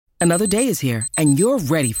Another day is here, and you're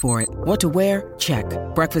ready for it. What to wear? Check.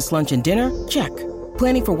 Breakfast, lunch, and dinner? Check.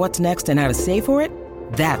 Planning for what's next and how to save for it?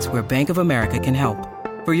 That's where Bank of America can help.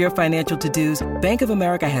 For your financial to-dos, Bank of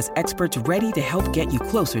America has experts ready to help get you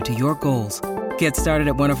closer to your goals. Get started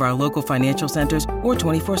at one of our local financial centers or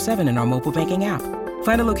 24/7 in our mobile banking app.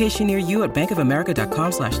 Find a location near you at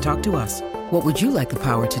bankofamerica.com/talktous. What would you like the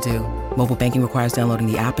power to do? Mobile banking requires downloading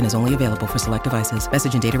the app and is only available for select devices.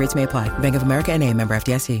 Message and data rates may apply. Bank of America N.A., member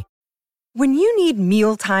FDIC. When you need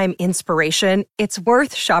mealtime inspiration, it's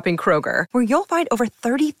worth shopping Kroger, where you'll find over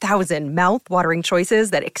 30,000 mouth-watering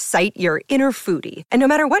choices that excite your inner foodie. And no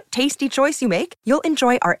matter what tasty choice you make, you'll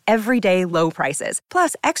enjoy our everyday low prices,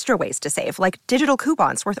 plus extra ways to save, like digital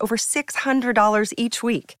coupons worth over $600 each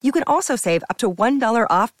week. You can also save up to $1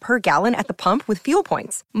 off per gallon at the pump with fuel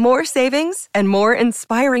points. More savings and more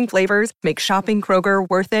inspiring flavors make shopping Kroger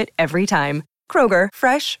worth it every time. Kroger,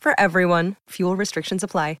 fresh for everyone. Fuel restrictions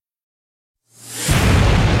apply.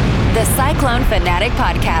 The Cyclone Fanatic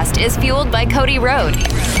podcast is fueled by Cody Road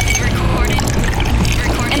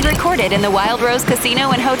and recorded in the Wild Rose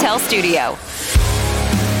Casino and Hotel Studio.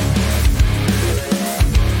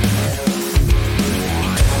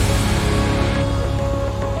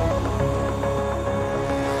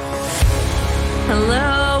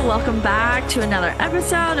 Hello, welcome back to another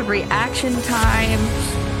episode of Reaction Time.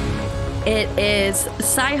 It is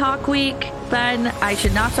Cyhawk Week. Ben, I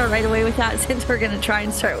should not start right away with that since we're going to try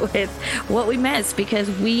and start with what we missed, because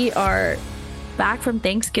we are back from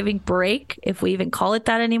Thanksgiving break, if we even call it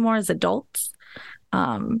that anymore as adults.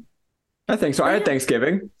 I think so. I had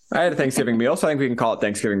Thanksgiving. I had a Thanksgiving meal, so I think we can call it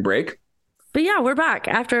Thanksgiving break. But yeah, we're back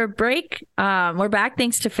after a break. We're back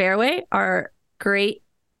thanks to Fairway, our great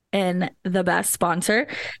and the best sponsor.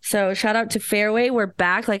 So shout out to Fairway. We're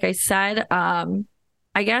back. Like I said,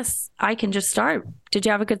 I guess I can just start. Did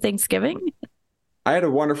you have a good Thanksgiving? I had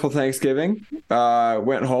a wonderful Thanksgiving.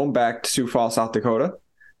 Went home back to Sioux Falls, South Dakota.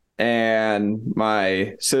 And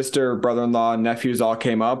my sister, brother-in-law, and nephews all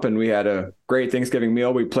came up, and we had a great Thanksgiving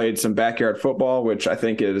meal. We played some backyard football, which I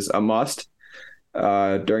think is a must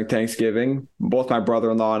during Thanksgiving. Both my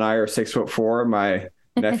brother-in-law and I are 6'4". My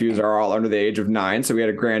nephews are all under the age of 9, so we had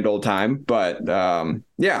a grand old time. But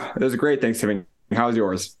yeah, it was a great Thanksgiving. How was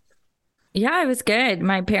yours? Yeah, it was good.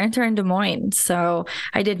 My parents are in Des Moines, so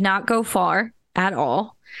I did not go far at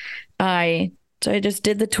all. So I just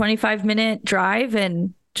did the 25-minute drive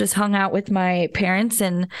and just hung out with my parents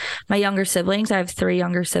and my younger siblings. I have 3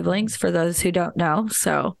 younger siblings, for those who don't know.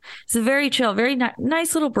 So it's a very chill, very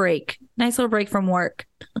nice little break. Nice little break from work.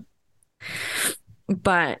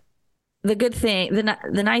 But the good thing,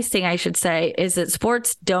 the nice thing I should say, is that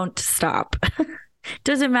sports don't stop.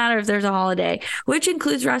 Doesn't matter if there's a holiday, which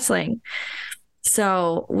includes wrestling.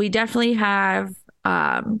 So we definitely have,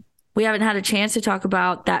 we haven't had a chance to talk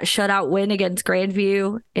about that shutout win against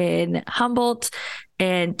Grandview in Humboldt,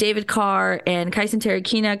 and David Carr and Kyson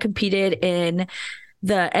Terrakina competed in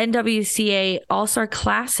the NWCA All-Star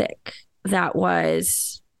Classic. That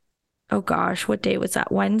was, oh gosh, what day was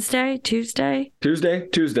that? Wednesday? Tuesday? Tuesday. I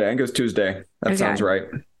think it was Tuesday. That sounds right.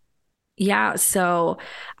 Yeah, so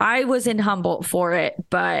I was in Humboldt for it,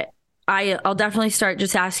 but I'll definitely start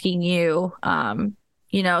just asking you,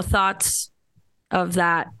 thoughts of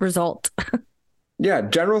that result. Yeah,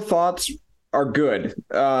 general thoughts are good.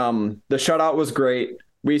 The shutout was great.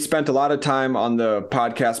 We spent a lot of time on the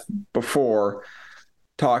podcast before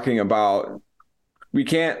talking about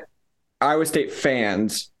Iowa State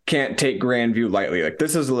fans can't take Grandview lightly. Like,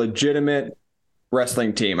 this is a legitimate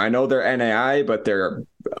wrestling team. I know they're NAI, but they're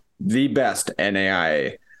the best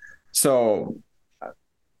NAIA. So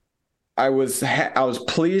I was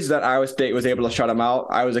pleased that Iowa State was able to shut them out.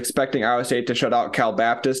 I was expecting Iowa State to shut out Cal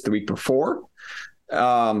Baptist the week before.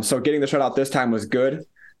 So getting the shutout this time was good.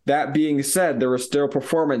 That being said, there were still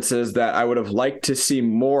performances that I would have liked to see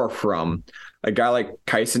more from. A guy like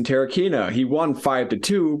Kyson Terrakina, he won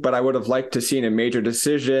 5-2, but I would have liked to seen a major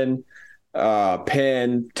decision,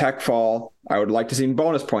 pin, tech fall. I would like to see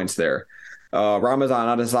bonus points there.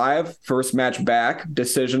 Ramazan Adazaev, first match back,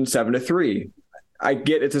 decision 7-3. I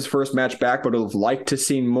get it's his first match back, but I would have liked to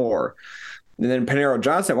see more. And then Panero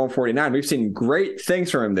Johnson at 149. We've seen great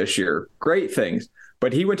things from him this year. Great things.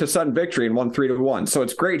 But he went to sudden victory and won 3-1. So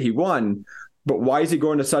it's great he won, but why is he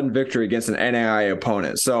going to sudden victory against an NAI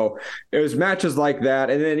opponent? So it was matches like that.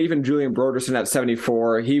 And then even Julian Broderson at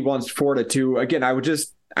 74, he won 4-2. Again,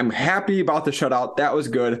 I'm happy about the shutout. That was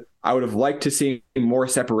good. I would have liked to see more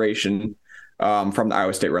separation from the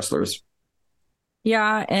Iowa State wrestlers.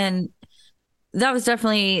 Yeah, and that was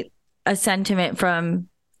definitely a sentiment from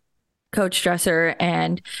Coach Dresser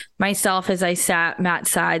and myself as I sat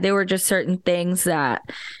Matt's side. There were just certain things that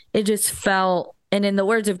it just felt, and in the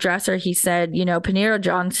words of Dresser, he said, Paniro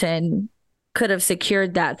Johnson could have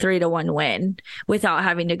secured that 3-1 win without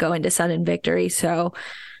having to go into sudden victory. So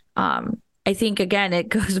I think, again, it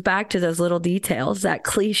goes back to those little details, that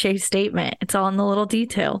cliche statement. It's all in the little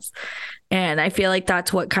details. And I feel like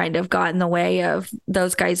that's what kind of got in the way of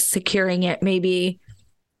those guys securing it maybe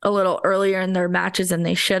a little earlier in their matches than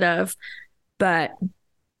they should have. But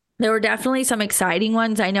there were definitely some exciting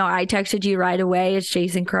ones. I know I texted you right away as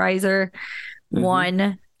Jason Kreiser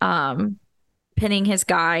won, pinning his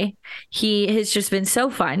guy. He has just been so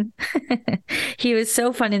fun. He was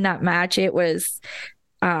so fun in that match. It was,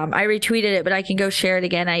 I retweeted it, but I can go share it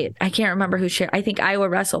again. I can't remember who shared. I think Iowa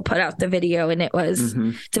Wrestle put out the video, and it was,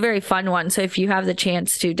 it's a very fun one. So if you have the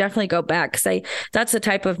chance to, definitely go back, because that's the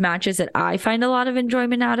type of matches that I find a lot of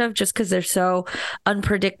enjoyment out of, just because they're so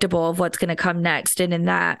unpredictable of what's going to come next. And in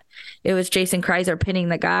that, it was Jason Kreiser pinning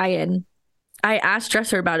the guy, and I asked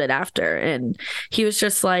Dresser about it after, and he was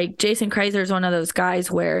just like, Jason Kreiser is one of those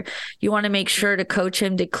guys where you want to make sure to coach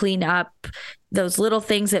him to clean up those little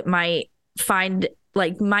things that might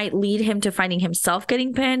lead him to finding himself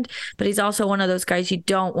getting pinned. But he's also one of those guys you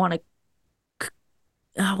don't want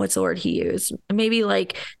to, what's the word he used? Maybe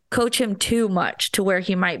coach him too much to where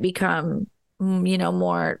he might become,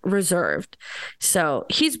 more reserved. So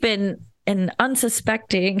he's been an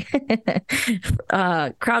unsuspecting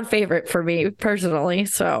crowd favorite for me personally.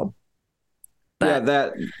 So, but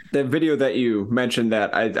yeah, that video that you mentioned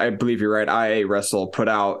that I believe you're right, IA Wrestle put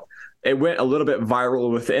out, it went a little bit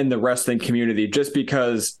viral within the wrestling community just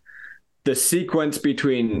because the sequence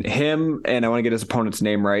between him and, I want to get his opponent's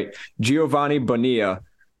name right, Giovanni Bonilla,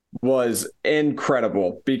 was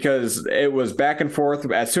incredible, because it was back and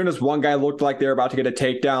forth. As soon as one guy looked like they were about to get a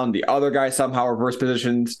takedown, the other guy somehow reversed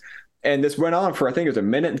positions. And this went on for, I think it was 1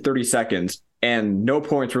 minute and 30 seconds, and no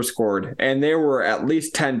points were scored. And there were at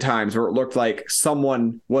least 10 times where it looked like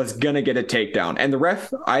someone was going to get a takedown. And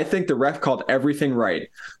I think the ref called everything right.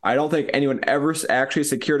 I don't think anyone ever actually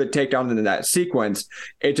secured a takedown in that sequence.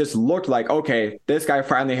 It just looked like, okay, this guy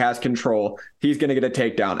finally has control. He's going to get a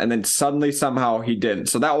takedown. And then suddenly, somehow he didn't.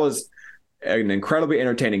 So that was an incredibly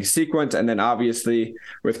entertaining sequence. And then obviously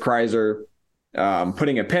with Kreiser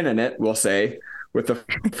putting a pin in it, we'll say, with the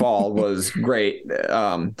fall was great.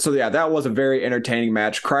 So yeah, that was a very entertaining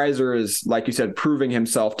match. Kreiser is, like you said, proving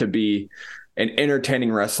himself to be an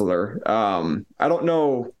entertaining wrestler. I don't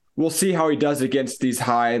know. We'll see how he does against these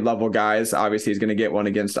high level guys. Obviously he's going to get one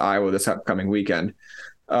against Iowa this upcoming weekend.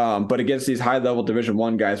 But against these high level Division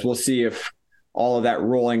I guys, we'll see if all of that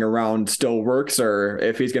rolling around still works, or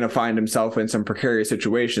if he's going to find himself in some precarious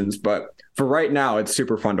situations. But for right now, it's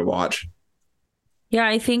super fun to watch. Yeah,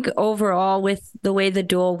 I think overall with the way the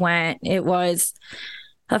duel went, it was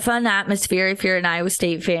a fun atmosphere if you're an Iowa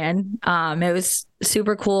State fan. It was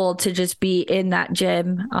super cool to just be in that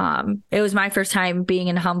gym. It was my first time being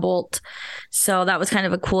in Humboldt, so that was kind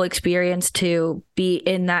of a cool experience to be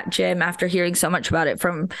in that gym after hearing so much about it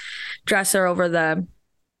from Dresser over the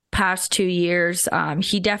past 2 years.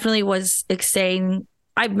 He definitely was saying,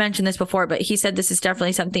 I've mentioned this before, but he said this is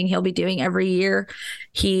definitely something he'll be doing every year.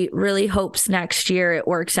 He really hopes next year it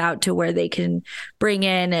works out to where they can bring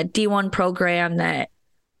in a D1 program that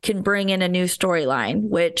can bring in a new storyline,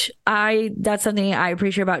 which that's something I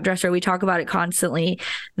appreciate about Dresser. We talk about it constantly.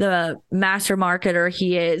 The master marketer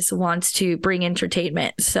he wants to bring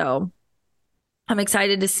entertainment. So I'm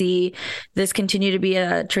excited to see this continue to be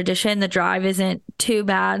a tradition. The drive isn't too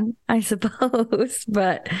bad, I suppose.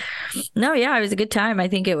 But no, yeah, it was a good time. I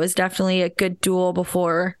think it was definitely a good duel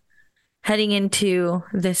before heading into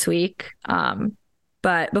this week.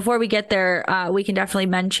 But before we get there, we can definitely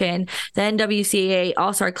mention the NWCAA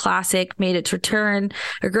All-Star Classic made its return.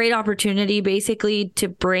 A great opportunity basically to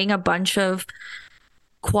bring a bunch of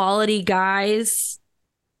quality guys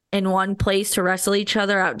in one place to wrestle each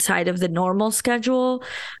other outside of the normal schedule,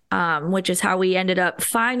 which is how we ended up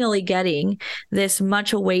finally getting this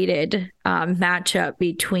much awaited matchup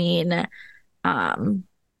between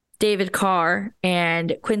David Carr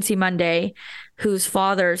and Quincy Monday, whose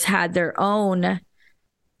fathers had their own,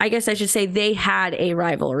 I guess I should say they had a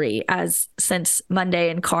rivalry, since Monday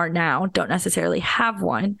and Carr now don't necessarily have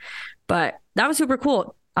one, but that was super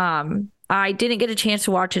cool. I didn't get a chance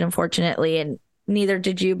to watch it, unfortunately, and neither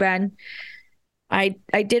did you, Ben. I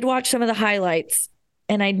did watch some of the highlights,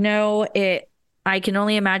 and I know I can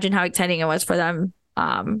only imagine how exciting it was for them,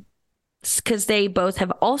 because they both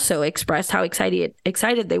have also expressed how excited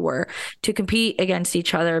they were to compete against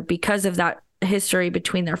each other because of that history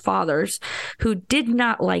between their fathers, who did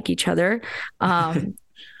not like each other.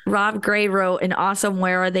 Rob Gray wrote an awesome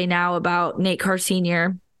Where Are They Now about Nate Carr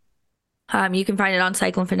Sr. You can find it on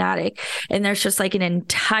Cycling Fanatic. And there's just like an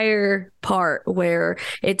entire part where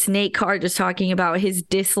it's Nate Carr just talking about his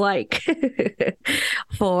dislike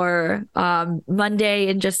for Monday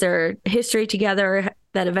and just their history together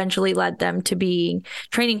that eventually led them to being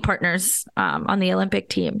training partners on the Olympic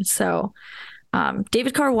team. So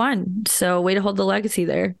David Carr won. So way to hold the legacy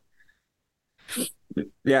there.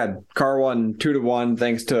 Yeah, Carr won 2-1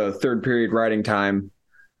 thanks to third period riding time.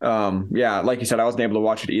 Like you said, I wasn't able to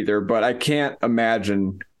watch it either, but I can't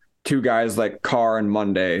imagine two guys like Carr and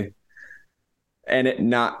Monday and it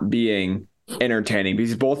not being entertaining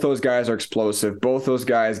because both those guys are explosive. Both those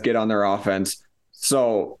guys get on their offense.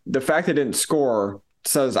 So the fact they didn't score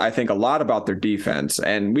says, I think, a lot about their defense.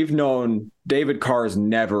 And we've known David Carr is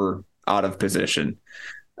never out of position.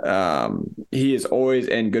 He is always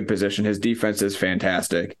in good position. His defense is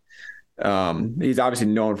fantastic. He's obviously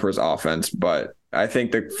known for his offense, but I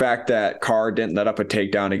think the fact that Carr didn't let up a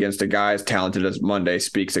takedown against a guy as talented as Monday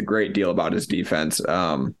speaks a great deal about his defense.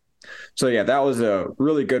 That was a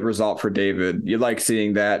really good result for David. You like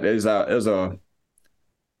seeing that.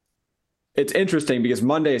 It's interesting because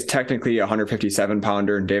Monday is technically a 157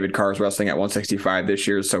 pounder and David Carr is wrestling at 165 this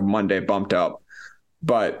year. So Monday bumped up,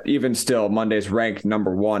 but even still Monday's ranked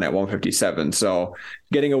number 1 at 157. So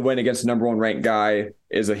getting a win against the number 1 ranked guy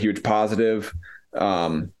is a huge positive.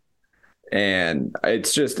 And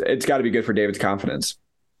it's got to be good for David's confidence.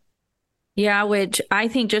 Yeah, which I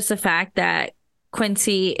think just the fact that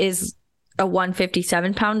Quincy is a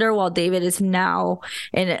 157 pounder while David is now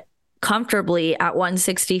comfortably at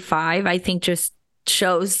 165, I think just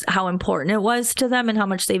shows how important it was to them and how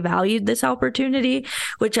much they valued this opportunity,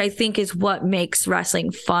 which I think is what makes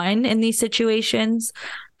wrestling fun in these situations.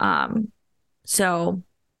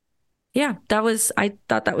 Yeah, I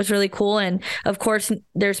thought that was really cool. And of course,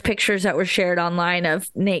 there's pictures that were shared online of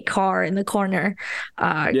Nate Carr in the corner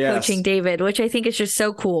coaching David, which I think is just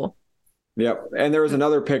so cool. Yep. And there was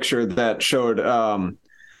another picture that showed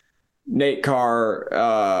Nate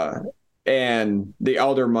Carr and the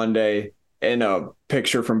Elder Monday in a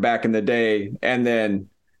picture from back in the day, and then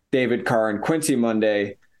David Carr and Quincy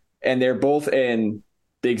Monday, and they're both in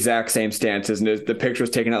the exact same stances, and the picture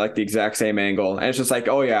was taken at like the exact same angle. And it's just like,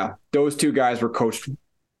 oh yeah, those two guys were coached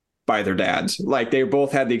by their dads. Like they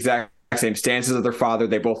both had the exact same stances of their father.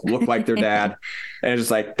 They both look like their dad. And it's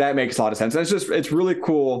just like, that makes a lot of sense. And it's really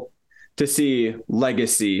cool to see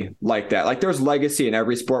legacy like that. Like there's legacy in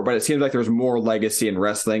every sport, but it seems like there's more legacy in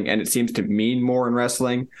wrestling, and it seems to mean more in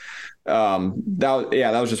wrestling.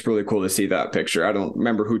 That was just really cool to see that picture. I don't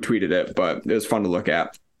remember who tweeted it, but it was fun to look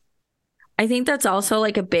at. I think that's also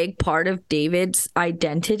like a big part of David's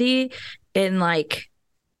identity in like,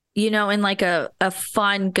 in like a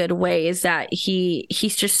fun, good way, is that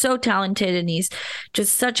he's just so talented and he's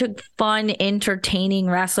just such a fun, entertaining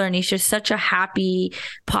wrestler. And he's just such a happy,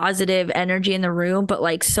 positive energy in the room. But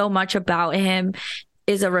like so much about him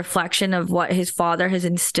is a reflection of what his father has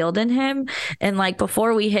instilled in him. And like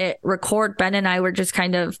before we hit record, Ben and I were just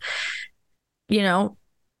kind of,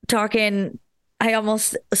 talking. I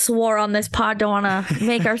almost swore on this pod, don't want to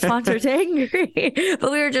make our sponsors angry,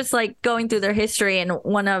 but we were just like going through their history. And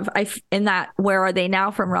in that Where Are They Now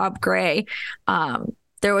from Rob Gray,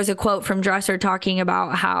 there was a quote from Dresser talking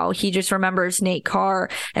about how he just remembers Nate Carr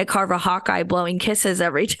at Carver Hawkeye blowing kisses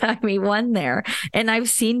every time he won there. And I've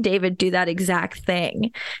seen David do that exact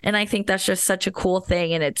thing. And I think that's just such a cool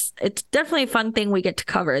thing. And it's definitely a fun thing we get to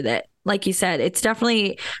cover that. Like you said, it's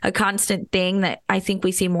definitely a constant thing that I think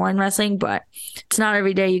we see more in wrestling, but it's not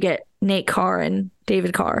every day you get Nate Carr and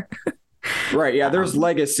David Carr. Right. Yeah. There's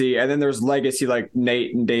legacy, and then there's legacy like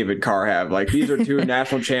Nate and David Carr have. Like these are two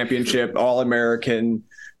national championship, All-American,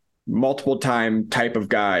 multiple time type of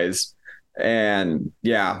guys. And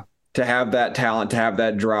yeah, to have that talent, to have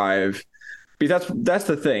that drive, because that's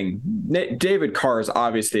the thing. David Carr is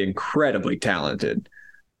obviously incredibly talented,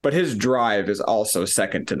 but his drive is also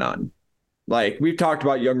second to none. Like we've talked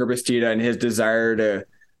about Younger Bastida and his desire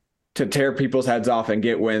to tear people's heads off and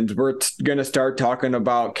get wins. We're going to start talking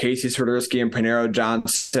about Casey Swiderski and Panero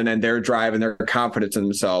Johnson and their drive and their confidence in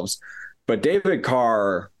themselves. But David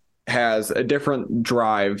Carr has a different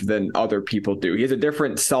drive than other people do. He has a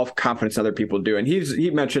different self-confidence than other people do. And he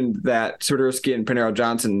mentioned that Swiderski and Panero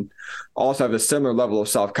Johnson also have a similar level of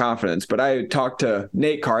self-confidence. But I talked to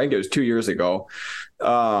Nate Carr, I think it was 2 years ago,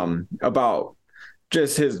 about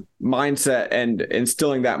just his mindset and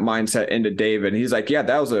instilling that mindset into David. He's like, yeah,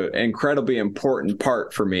 that was an incredibly important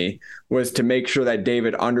part for me, was to make sure that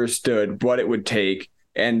David understood what it would take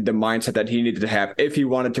and the mindset that he needed to have if he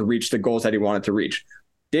wanted to reach the goals that he wanted to reach.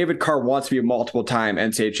 David Carr wants to be a multiple-time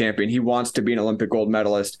NCAA champion. He wants to be an Olympic gold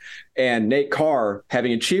medalist. And Nate Carr,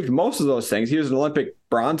 having achieved most of those things, he was an Olympic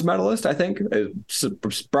bronze medalist, I think.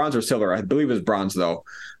 Bronze or silver. I believe it was bronze, though.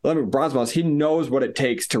 Olympic bronze medalist. He knows what it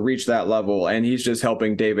takes to reach that level, and he's just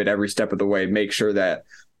helping David every step of the way make sure that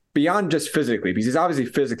beyond just physically, because he's obviously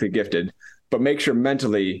physically gifted, but make sure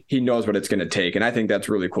mentally he knows what it's going to take. And I think that's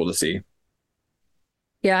really cool to see.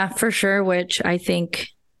 Yeah, for sure, which I think,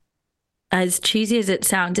 as cheesy as it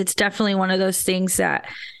sounds, it's definitely one of those things that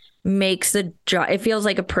makes the job, it feels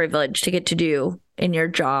like a privilege to get to do in your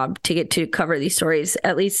job, to get to cover these stories.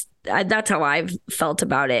 At least that's how I've felt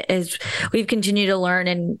about it, is we've continued to learn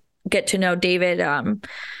and get to know David.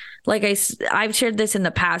 Like I've shared this in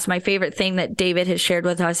the past. My favorite thing that David has shared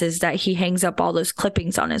with us is that he hangs up all those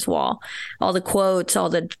clippings on his wall, all the quotes, all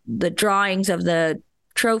the drawings of the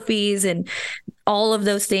trophies and all of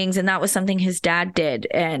those things. And that was something his dad did.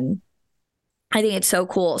 And I think it's so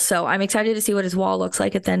cool. So I'm excited to see what his wall looks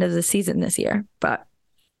like at the end of the season this year. But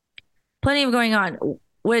plenty of going on,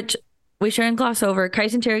 which we shouldn't gloss over.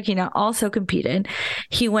 Kyson Terrakina also competed.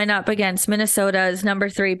 He went up against Minnesota's number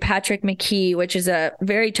 3, Patrick McKee, which is a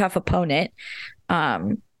very tough opponent.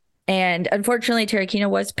 And unfortunately, Terrakina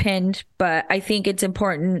was pinned, but I think it's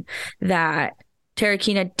important that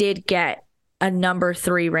Terrakina did get a number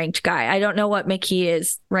 3 ranked guy. I don't know what McKee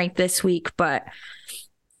is ranked this week, but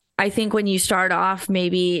I think when you start off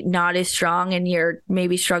maybe not as strong and you're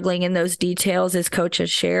maybe struggling in those details, as coach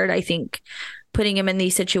has shared, I think putting him in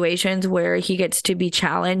these situations where he gets to be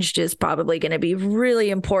challenged is probably going to be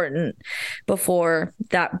really important before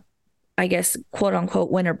that, I guess, quote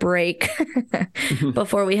unquote, winter break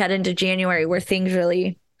before we head into January, where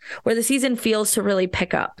the season feels to really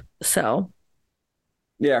pick up. So.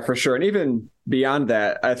 Yeah, for sure. And even beyond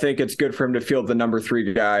that, I think it's good for him to field the number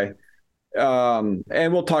 3 guy. And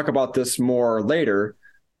we'll talk about this more later.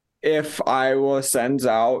 If Iowa sends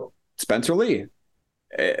out Spencer Lee,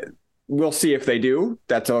 we'll see if they do.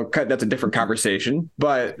 That's a different conversation.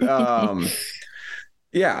 But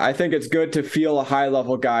yeah, I think it's good to feel a high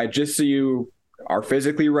level guy just so you are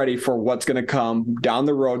physically ready for what's going to come down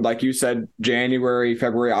the road. Like you said, January,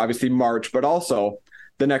 February, obviously March, but also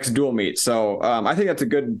the next dual meet. So I think that's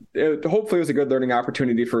hopefully it was a good learning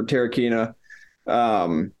opportunity for Terrakina.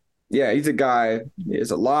 Yeah, he's a guy, he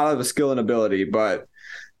has a lot of skill and ability, but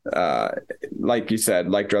like you said,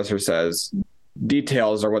 like Dresser says,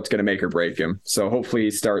 details are what's going to make or break him. So hopefully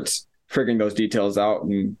he starts figuring those details out,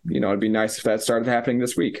 and, it'd be nice if that started happening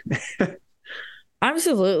this week.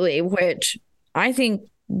 Absolutely, which I think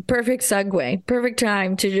perfect segue, perfect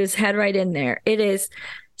time to just head right in there. It is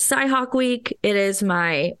Cyhawk week. It is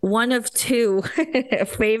my one of 2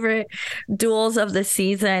 favorite duels of the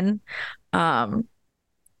season.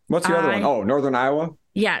 What's the other one? Oh, Northern Iowa?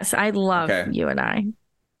 Yes, I love UNI.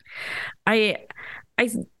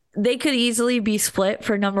 They could easily be split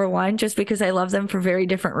for number 1 just because I love them for very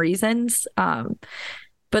different reasons.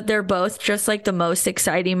 But they're both just like the most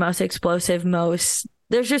exciting, most explosive, there's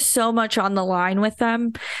just so much on the line with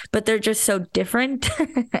them, but they're just so different.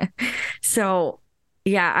 So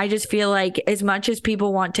yeah, I just feel like as much as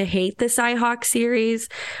people want to hate the Cyhawk series,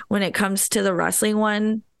 when it comes to the wrestling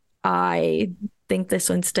one, I think this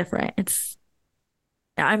one's different.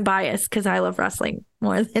 I'm biased because I love wrestling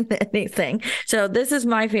more than anything. So this is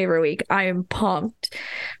my favorite week. I am pumped.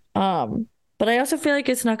 But I also feel like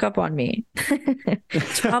it snuck up on me.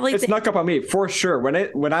 It snuck up on me for sure.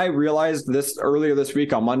 When I realized this earlier this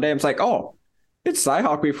week on Monday, I'm like, oh, it's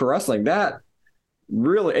Cyhawk week for wrestling. It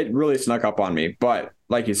really snuck up on me. But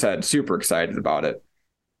like you said, super excited about it.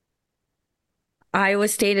 Iowa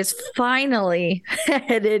State is finally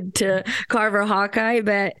headed to Carver Hawkeye,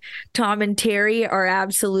 but Tom and Terry are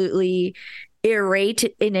absolutely irate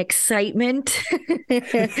in excitement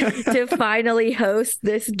to finally host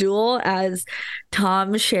this duel, as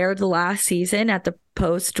Tom shared last season at the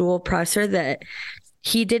post-duel presser that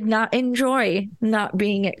he did not enjoy not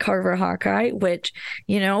being at Carver Hawkeye, which,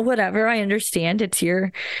 whatever, I understand, it's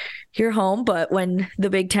your home, but when the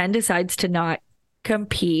Big Ten decides to not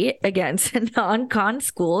compete against non-con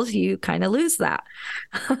schools, you kind of lose that.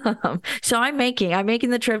 So I'm making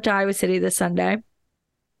the trip to Iowa City this Sunday.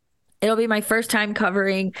 It'll be my first time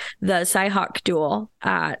covering the Cyhawk duel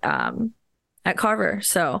at Carver.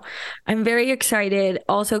 So I'm very excited,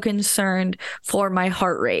 also concerned for my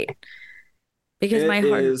heart rate,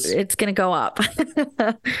 because it's going to go up.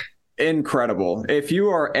 Incredible. If you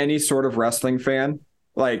are any sort of wrestling fan,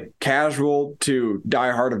 like casual to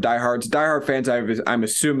diehard of diehards, diehard fans, I'm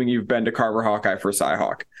assuming you've been to Carver Hawkeye for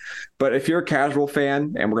Cyhawk. But if you're a casual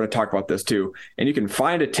fan, and we're going to talk about this too, and you can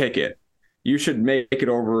find a ticket, you should make it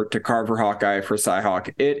over to Carver Hawkeye for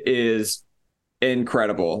Cyhawk. It is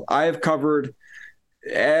incredible. I have covered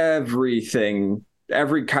everything,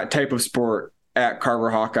 every type of sport at Carver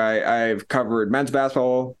Hawkeye. I've covered men's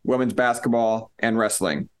basketball, women's basketball, and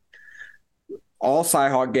wrestling. All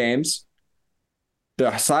Cyhawk games.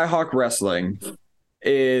 The Cyhawk wrestling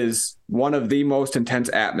is one of the most intense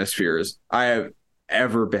atmospheres I have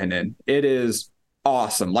ever been in. It is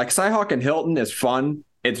awesome. Like Cyhawk and Hilton is fun.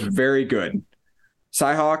 It's very good.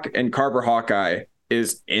 Cyhawk and Carver Hawkeye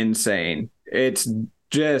is insane. It's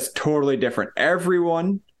just totally different.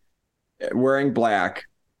 Everyone wearing black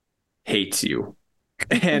hates you.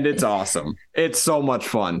 And it's awesome. It's so much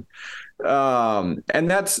fun. And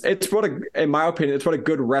in my opinion, it's what a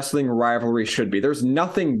good wrestling rivalry should be. There's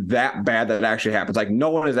nothing that bad that actually happens. Like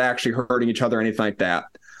no one is actually hurting each other or anything like that.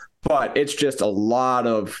 But it's just a lot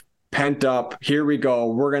of pent up, here we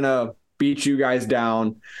go, we're going to beat you guys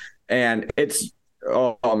down. And it's,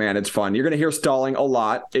 oh man, it's fun. You're going to hear stalling a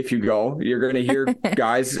lot if you go. You're going to hear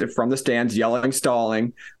guys from the stands yelling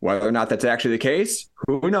stalling. Whether or not that's actually the case,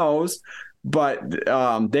 who knows? But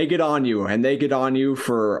they get on you, and they get on you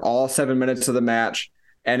for all 7 minutes of the match.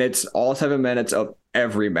 And it's all 7 minutes of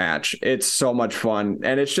every match. It's so much fun.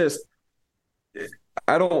 And it's just,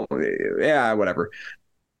 whatever.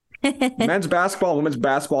 Men's basketball, women's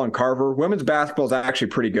basketball in Carver. Women's basketball is actually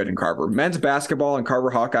pretty good in Carver. Men's basketball in Carver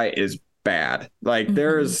Hawkeye is bad. Like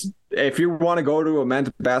if you want to go to a men's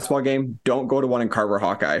basketball game, don't go to one in Carver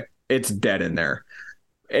Hawkeye. It's dead in there.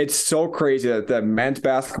 It's so crazy that the men's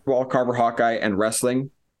basketball, Carver Hawkeye, and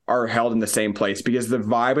wrestling are held in the same place because the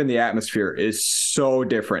vibe and the atmosphere is so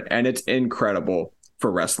different, and it's incredible for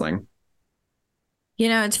wrestling. You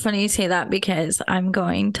know, it's funny you say that because I'm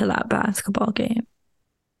going to that basketball game.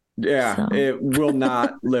 Yeah, so. It will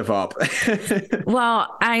not live up.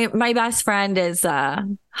 Well, my best friend is a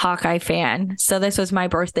Hawkeye fan, so this was my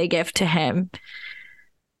birthday gift to him.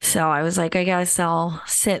 So I was like, I guess I'll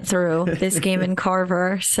sit through this game in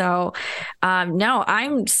Carver. So no,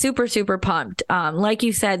 I'm super, super pumped. Like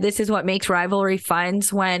you said, this is what makes rivalry fun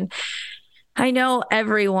when I know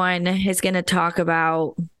everyone is going to talk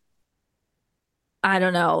about, I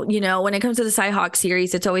don't know, when it comes to the Cyhawk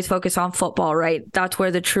series, it's always focused on football, right? That's where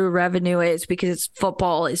the true revenue is because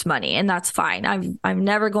football is money, and that's fine. I'm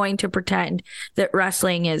never going to pretend that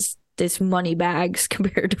wrestling is this money bags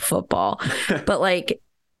compared to football. But like,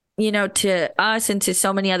 to us and to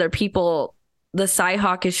so many other people, the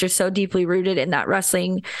Cyhawk is just so deeply rooted in that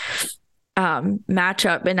wrestling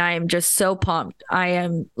matchup. And I am just so pumped. I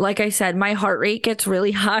am, like I said, my heart rate gets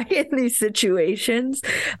really high in these situations.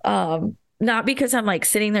 Not because I'm like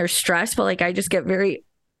sitting there stressed, but like I just get very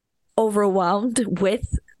overwhelmed with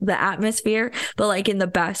the atmosphere, but like in the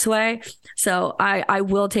best way. So I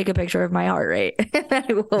will take a picture of my heart rate.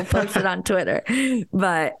 I will post it on Twitter.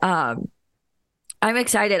 But I'm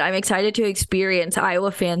excited. I'm excited to experience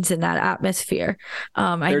Iowa fans in that atmosphere.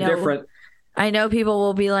 They're different. I know people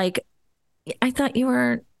will be like, I thought you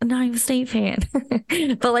were an Iowa State fan.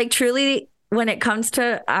 But like truly, when it comes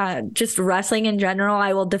to just wrestling in general,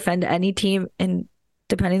 I will defend any team, and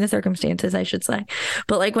depending the circumstances, I should say.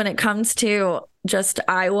 But like when it comes to just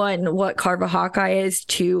Iowa and what Carver Hawkeye is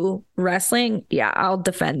to wrestling, yeah, I'll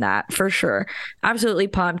defend that for sure. Absolutely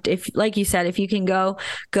pumped. If, like you said, if you can go.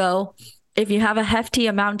 If you have a hefty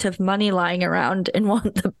amount of money lying around and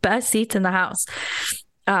want the best seats in the house.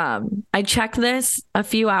 I checked this a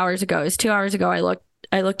few hours ago. It was 2 hours ago. I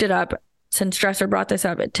looked it up since Dresser brought this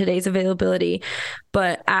up at today's availability.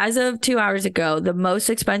 But as of 2 hours ago, the most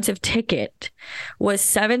expensive ticket was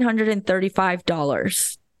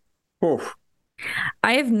 $735. Oof.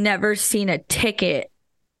 I have never seen a ticket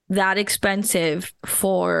that expensive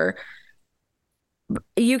for,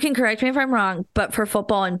 you can correct me if I'm wrong, but for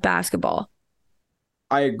football and basketball.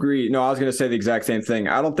 I agree. No, I was going to say the exact same thing.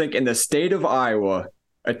 I don't think in the state of Iowa,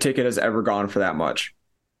 a ticket has ever gone for that much.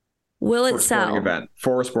 Will it sell?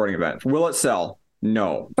 For a sporting event. Will it sell?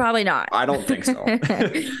 No. Probably not. I don't think so.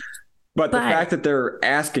 But the fact that they're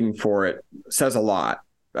asking for it says a lot.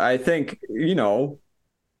 I think,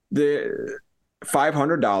 the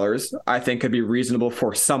 $500, I think, could be reasonable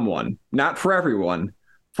for someone. Not for everyone.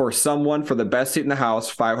 For someone, for the best seat in the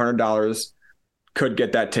house, $500 could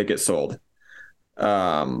get that ticket sold.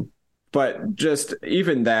 But just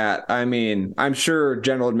even that, I mean, I'm sure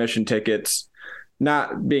general admission tickets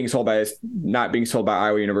not being sold by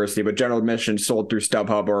Iowa University, but general admission sold through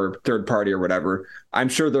StubHub or third party or whatever, I'm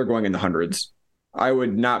sure they're going in the hundreds. I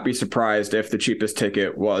would not be surprised if the cheapest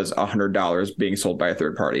ticket was $100 being sold by a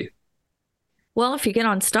third party. Well, if you get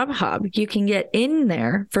on StubHub, you can get in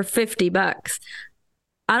there for $50.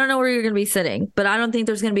 I don't know where you're going to be sitting, but I don't think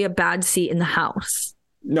there's going to be a bad seat in the house.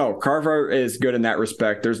 No, Carver is good in that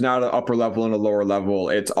respect. There's not an upper level and a lower level.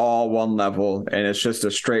 It's all one level, and it's just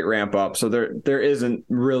a straight ramp up. So there isn't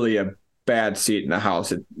really a bad seat in the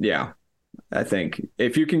house. I think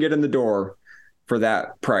if you can get in the door for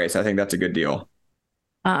that price, I think that's a good deal.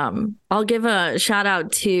 I'll give a shout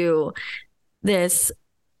out to this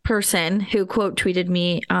person who quote tweeted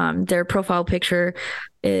me. Their profile picture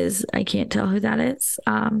is, I can't tell who that is.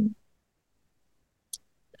 I'm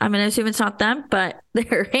going to assume it's not them, but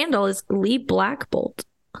their handle is Lee Blackbolt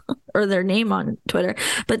or their name on Twitter.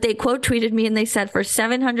 But they quote tweeted me and they said, for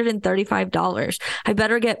 $735, I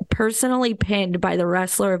better get personally pinned by the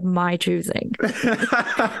wrestler of my choosing.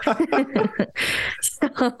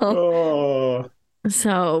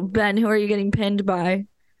 So, Ben, who are you getting pinned by?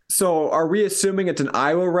 So are we assuming it's an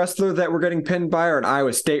Iowa wrestler that we're getting pinned by or an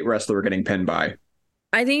Iowa State wrestler we're getting pinned by?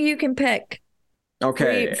 I think you can pick.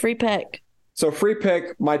 Okay. Free pick. So free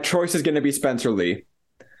pick, my choice is going to be Spencer Lee,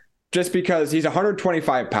 just because he's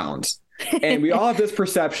 125 pounds. And we all have this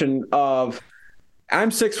perception of, I'm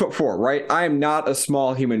 6'4", right? I am not a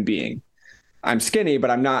small human being. I'm skinny,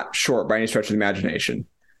 but I'm not short by any stretch of the imagination.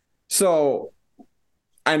 So,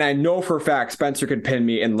 and I know for a fact Spencer could pin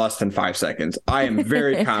me in less than 5 seconds. I am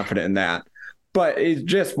very confident in that. But it's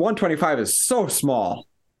just 125 is so small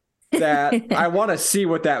that I want to see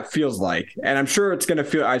what that feels like. And I'm sure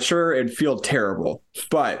it'd feel terrible.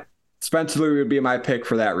 But Spencer Lee would be my pick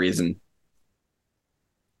for that reason.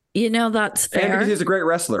 That's fair. And because he's a great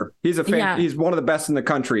wrestler. He's He's one of the best in the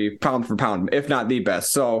country, pound for pound, if not the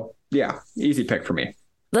best. So, yeah, easy pick for me.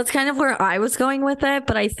 That's kind of where I was going with it.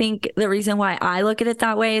 But I think the reason why I look at it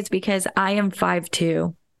that way is because I am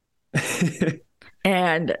 5'2".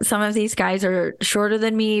 And some of these guys are shorter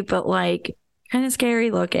than me, but like kind of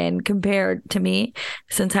scary looking compared to me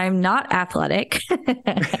since I'm not athletic.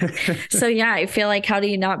 So, yeah, I feel like how do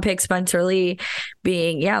you not pick Spencer Lee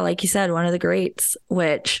being, like you said, one of the greats,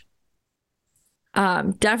 which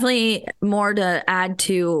definitely more to add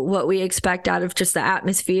to what we expect out of just the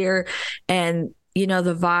atmosphere and,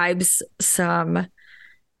 the vibes.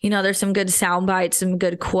 There's some good sound bites, some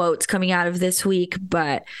good quotes coming out of this week,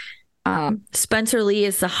 but Spencer Lee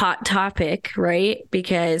is the hot topic, right?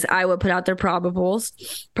 Because Iowa put out their probable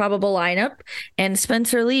lineup, and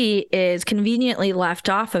Spencer Lee is conveniently left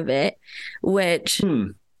off of it, which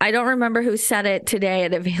I don't remember who said it today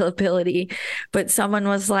at availability, but someone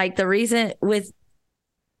was like, I'm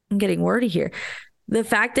getting wordy here. The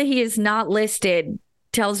fact that he is not listed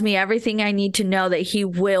tells me everything I need to know that he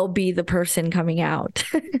will be the person coming out.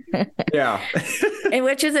 Yeah. And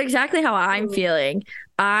which is exactly how I'm feeling.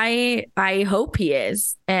 I hope he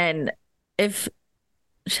is. And if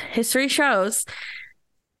history shows,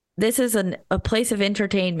 this is a place of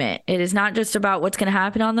entertainment. It is not just about what's going to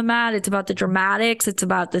happen on the mat. It's about the dramatics. It's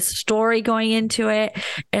about the story going into it.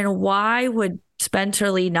 And why would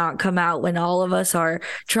Spencer Lee not come out when all of us are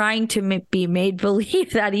trying to be made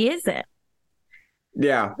believe that he isn't?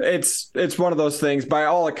 Yeah, it's one of those things. By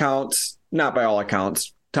all accounts, not by all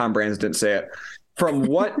accounts, Tom Brands didn't say it. From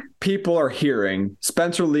what people are hearing,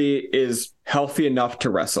 Spencer Lee is healthy enough to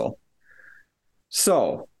wrestle.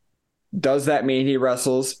 So, does that mean he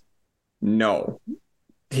wrestles? No.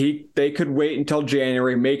 They could wait until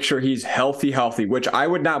January, make sure he's healthy, which I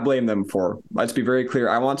would not blame them for. Let's be very clear.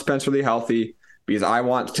 I want Spencer Lee healthy because I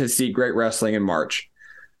want to see great wrestling in March.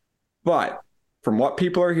 But from what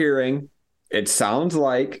people are hearing, it sounds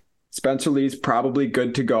like Spencer Lee's probably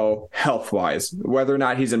good to go health-wise. Whether or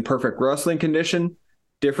not he's in perfect wrestling condition,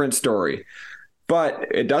 different story. But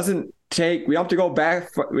it doesn't take, we don't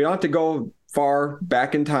have to go far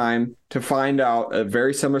back in time to find out a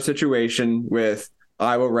very similar situation with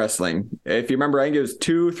Iowa wrestling. If you remember, I think it was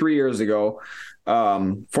 2-3 years ago,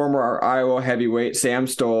 former Iowa heavyweight Sam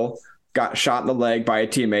Stoll got shot in the leg by a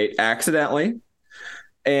teammate accidentally.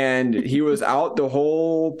 And he was out the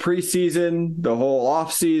whole preseason, the whole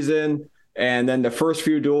offseason, and then the first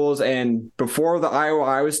few duels. And before the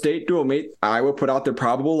Iowa State dual meet, Iowa put out their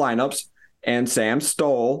probable lineups, and Sam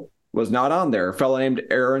Stoll was not on there. A fellow named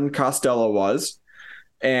Aaron Costello was.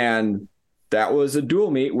 And that was a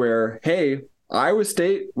dual meet where, hey, Iowa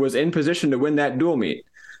State was in position to win that dual meet.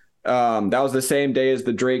 That was the same day as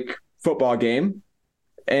the Drake football game.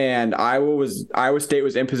 And Iowa State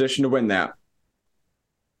was in position to win that.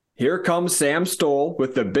 Here comes Sam Stoll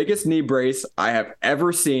with the biggest knee brace I have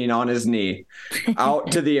ever seen on his knee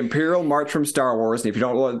out to the Imperial March from Star Wars. And if you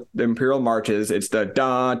don't know what the Imperial March is, it's the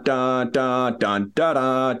dun, dun, dun, dun, dun,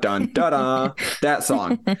 dun, dun, dun, dun, that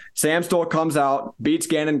song. Sam Stoll comes out, beats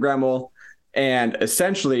Gannon Gremmel, and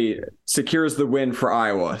essentially secures the win for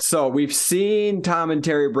Iowa. So we've seen Tom and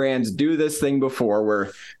Terry Brands do this thing before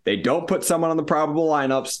where they don't put someone on the probable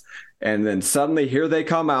lineups, and then suddenly here they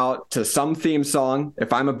come out to some theme song.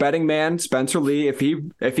 If I'm a betting man, Spencer Lee, if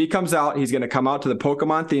he comes out, he's going to come out to the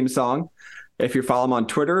Pokemon theme song. If you follow him on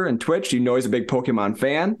Twitter and Twitch, you know he's a big Pokemon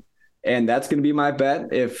fan, and that's going to be my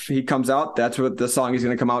bet. If he comes out, that's what the song is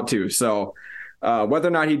going to come out to. So whether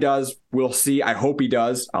or not he does, we'll see. I hope he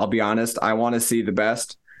does. I'll be honest. I want to see the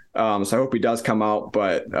best. So I hope he does come out,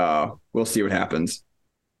 but we'll see what happens.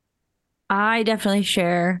 I definitely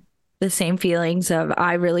share the same feelings of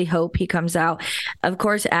I really hope he comes out. Of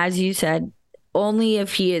course, as you said, only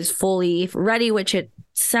if he is fully ready, which it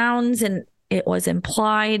sounds and it was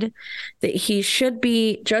implied that he should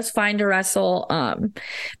be just fine to wrestle.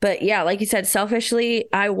 But yeah, like you said,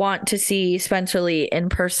 selfishly, I want to see Spencer Lee in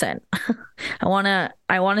person. I want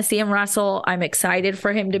to see him wrestle. I'm excited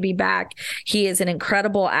for him to be back. He is an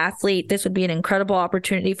incredible athlete. This would be an incredible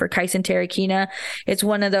opportunity for Kyson Terrakina. It's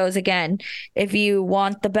one of those, again, if you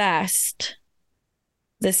want the best,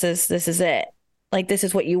 this is it. Like, this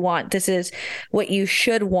is what you want. This is what you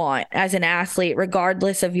should want as an athlete,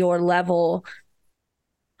 regardless of your level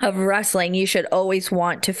of wrestling. You should always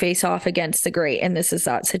want to face off against the great. And this is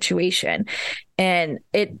that situation. And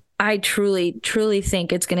I truly, truly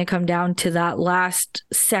think it's going to come down to that last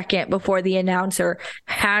second before the announcer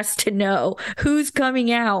has to know who's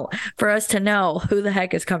coming out for us to know who the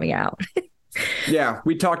heck is coming out. Yeah,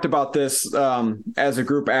 we talked about this as a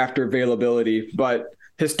group after availability, but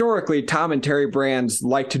historically, Tom and Terry Brands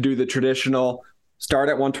like to do the traditional start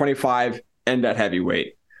at 125, end at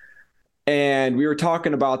heavyweight. And we were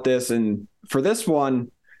talking about this, and for this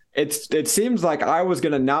one, it seems like I was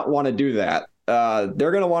going to not want to do that.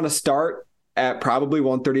 They're going to want to start at probably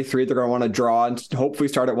 133. They're going to want to draw and hopefully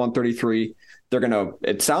start at 133.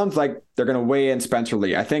 It sounds like they're going to weigh in Spencer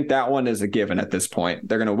Lee. I think that one is a given at this point.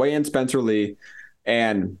 They're going to weigh in Spencer Lee,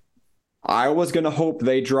 and I was going to hope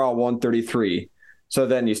they draw 133. So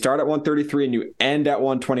then you start at 133 and you end at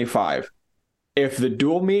 125. If the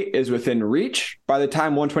dual meet is within reach by the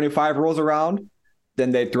time 125 rolls around,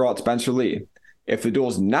 then they throw out Spencer Lee. If the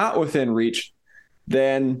duel's not within reach,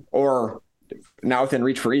 or not within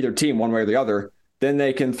reach for either team, one way or the other, then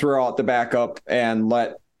they can throw out the backup and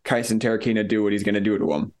let Kyson Terrakina do what he's going to do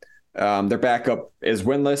to him. Their backup is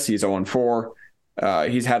winless. He's 0-4.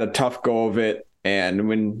 He's had a tough go of it. And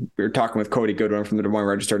when we were talking with Cody Goodwin from the Des Moines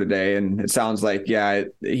Register today, and it sounds like, yeah,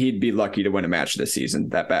 he'd be lucky to win a match this season,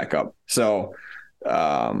 that backup. So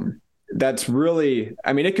that's really,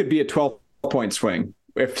 I mean, it could be a 12-point swing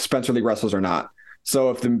if Spencer Lee wrestles or not. So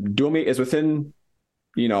if the dual meet is within,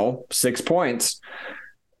 6 points,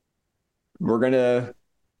 we're going to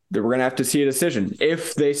have to see a decision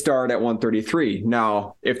if they start at 133.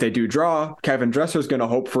 Now, if they do draw, Kevin Dresser's going to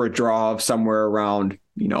hope for a draw of somewhere around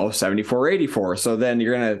 74, 84. So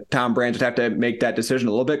then Tom Brands would have to make that decision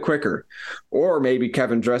a little bit quicker. Or maybe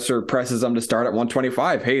Kevin Dresser presses them to start at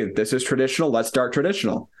 125. Hey, this is traditional. Let's start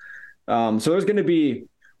traditional. So there's going to be,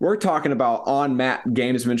 we're talking about on mat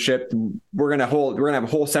gamesmanship. We're going to have a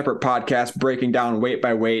whole separate podcast breaking down weight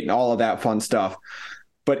by weight and all of that fun stuff.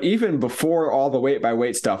 But even before all the weight by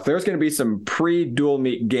weight stuff, there's going to be some pre-dual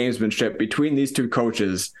meet gamesmanship between these two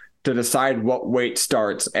coaches to decide what weight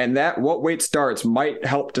starts, and that what weight starts might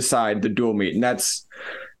help decide the dual meet. And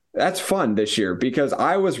that's fun this year because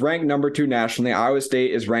I was ranked number 2 nationally. Iowa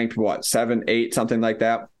State is ranked 7, 8, something like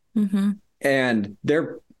that. Mm-hmm. And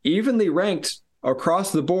they're evenly ranked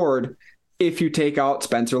across the board if you take out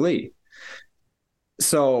Spencer Lee.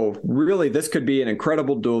 So really, this could be an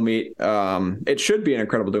incredible dual meet. It should be an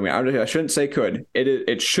incredible dual meet. I shouldn't say could.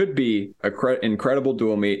 It should be an incredible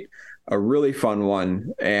dual meet. A really fun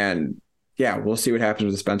one. And yeah, we'll see what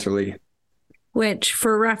happens with Spencer Lee. Which,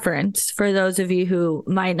 for reference, for those of you who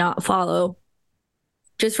might not follow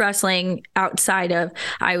just wrestling outside of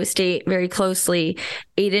Iowa State very closely,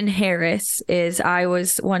 Aiden Harris is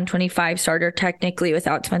Iowa's 125 starter, technically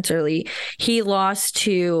without Spencer Lee. He lost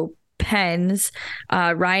to Penn's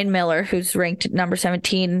Ryan Miller, who's ranked number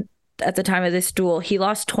 17 at the time of this duel. He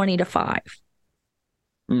lost 20-5.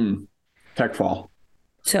 Tech fall.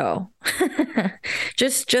 So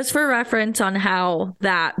just for reference on how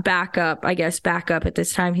that backup at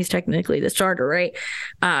this time, he's technically the starter, right?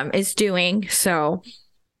 Is doing. So,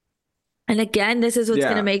 and again, this is what's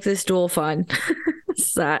going to make this duel fun.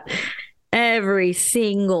 Is that every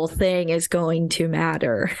single thing is going to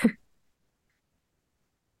matter.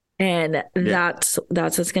 And that's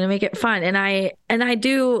what's going to make it fun. And I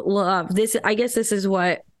do love this. I guess this is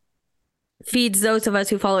what feeds those of us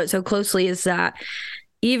who follow it so closely, is that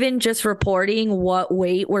even just reporting what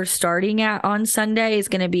weight we're starting at on Sunday is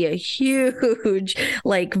going to be a huge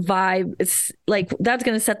like vibe. It's like that's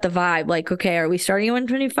going to set the vibe. Like, okay, are we starting at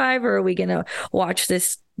 125 or are we going to watch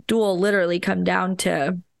this duel literally come down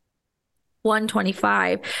to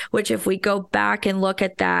 125? Which if we go back and look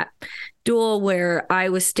at that duel where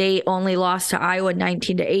Iowa State only lost to Iowa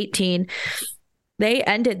 19-18, they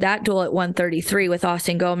ended that duel at 133 with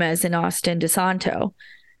Austin Gomez and Austin DeSanto.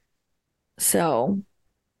 So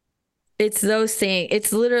it's those things.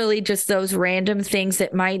 It's literally just those random things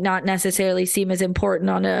that might not necessarily seem as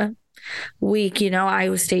important on a week. You know,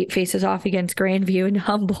 Iowa State faces off against Grandview and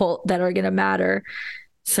Humboldt that are going to matter.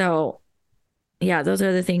 So, yeah, those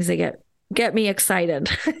are the things that get me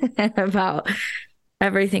excited about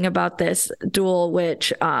everything about this duel,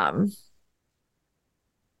 which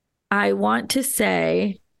I want to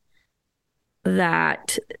say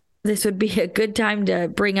that this would be a good time to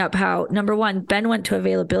bring up how, number one, Ben went to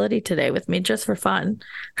availability today with me just for fun.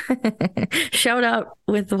 Showed up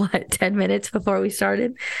with 10 minutes before we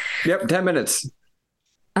started? Yep, 10 minutes.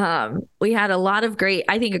 We had a lot of great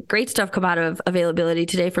stuff come out of availability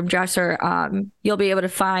today from Dresser. You'll be able to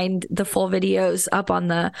find the full videos up on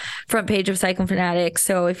the front page of Cycling Fanatics.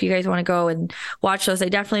 So if you guys want to go and watch those, I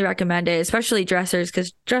definitely recommend it, especially Dresser's,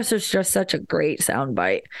 because Dresser's just such a great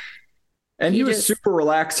soundbite. And he was super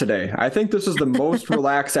relaxed today. I think this is the most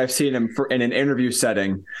relaxed I've seen him in an interview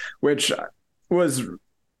setting, which was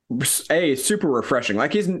super refreshing.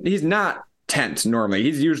 Like he's not tense normally.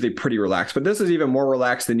 He's usually pretty relaxed, but this is even more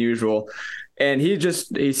relaxed than usual. And he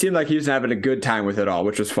seemed like he was having a good time with it all,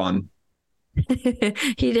 which was fun.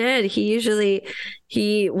 He did.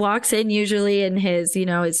 He walks in usually in his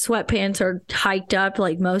sweatpants are hiked up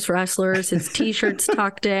like most wrestlers. His t-shirt's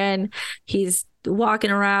tucked in. He's walking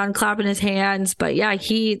around, clapping his hands. But yeah,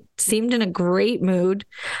 he seemed in a great mood.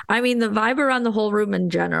 I mean, the vibe around the whole room in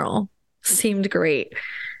general seemed great.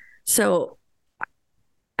 So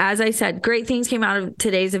as I said, great things came out of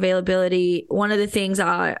today's availability. One of the things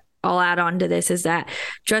I'll add on to this is that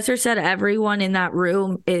Dresser said everyone in that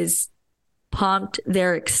room is pumped.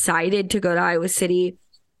 They're excited to go to Iowa City,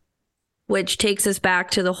 which takes us back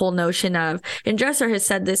to the whole notion of, and Dresser has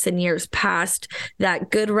said this in years past, that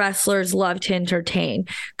good wrestlers love to entertain.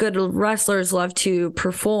 Good wrestlers love to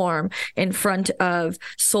perform in front of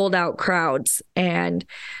sold out crowds. And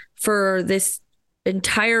for this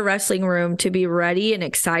entire wrestling room to be ready and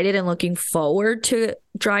excited and looking forward to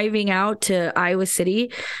driving out to Iowa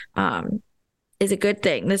City is a good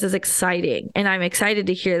thing. This is exciting. And I'm excited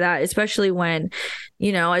to hear that, especially when,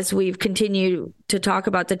 as we've continued to talk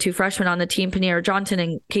about the two freshmen on the team, Panera Johnson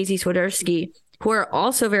and Casey Swiderski, who are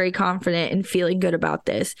also very confident and feeling good about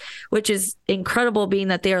this, which is incredible, being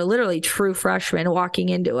that they are literally true freshmen walking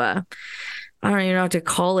into I don't even know what to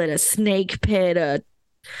call it, a snake pit, a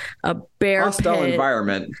bear hostile pit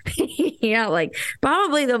environment. Yeah, like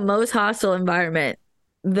probably the most hostile environment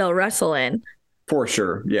they'll wrestle in. For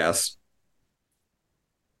sure, yes.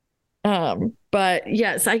 But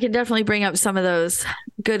yes, I can definitely bring up some of those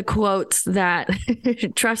good quotes that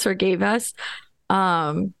Dresser gave us.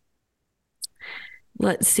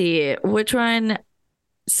 Let's see which one.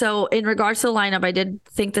 So in regards to the lineup, I did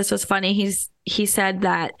think this was funny. He said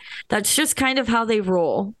that that's just kind of how they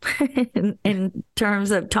roll in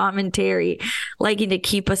terms of Tom and Terry liking to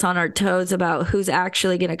keep us on our toes about who's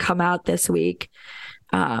actually going to come out this week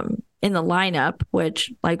in the lineup,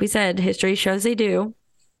 which, like we said, history shows they do.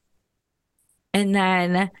 And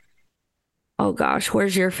then, oh gosh,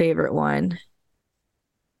 where's your favorite one?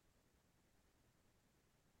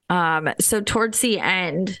 So towards the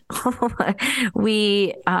end,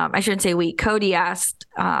 Cody asked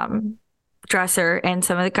Dresser and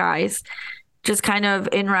some of the guys, just kind of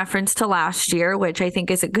in reference to last year, which I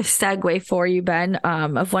think is a good segue for you, Ben,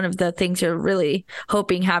 of one of the things you're really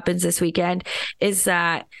hoping happens this weekend, is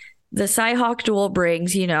that the Cy-Hawk duel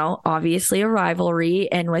brings, obviously a rivalry,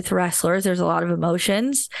 and with wrestlers, there's a lot of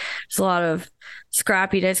emotions. There's a lot of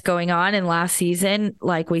scrappiness going on. And last season,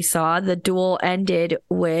 like we saw, the duel ended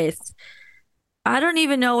with, I don't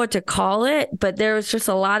even know what to call it, but there was just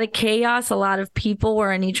a lot of chaos. A lot of people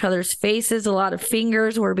were in each other's faces. A lot of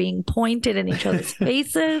fingers were being pointed in each other's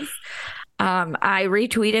faces. I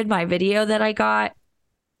retweeted my video that I got,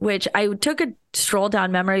 which I took a stroll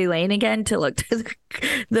down memory lane again to look to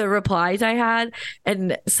the replies I had.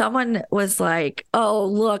 And someone was like, oh,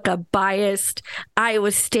 look, a biased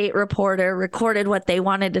Iowa State reporter recorded what they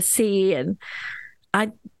wanted to see. And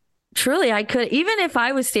I could, even if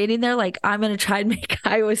I was standing there like, I'm going to try and make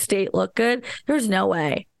Iowa State look good, there's no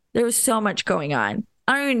way. There was so much going on.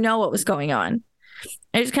 I don't even know what was going on.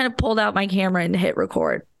 I just kind of pulled out my camera and hit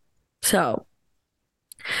record. So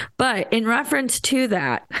But in reference to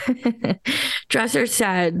that, Dresser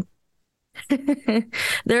said,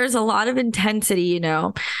 there's a lot of intensity, you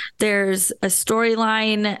know. There's a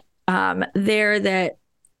storyline there that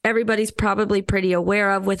everybody's probably pretty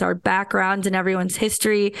aware of with our backgrounds and everyone's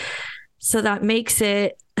history. So that makes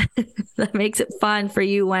it fun for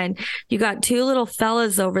you when you got two little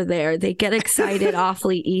fellas over there. They get excited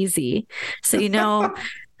awfully easy. So, you know,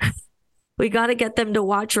 we got to get them to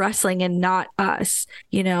watch wrestling and not us,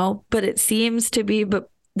 you know. But it seems to be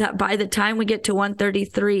that by the time we get to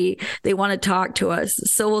 133, they want to talk to us.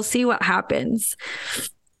 So we'll see what happens.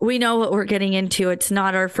 We know what we're getting into. It's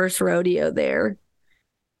not our first rodeo there.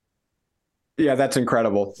 Yeah, that's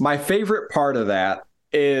incredible. My favorite part of that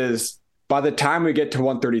is by the time we get to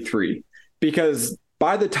 133, because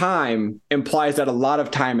by the time implies that a lot of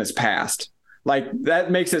time has passed. Like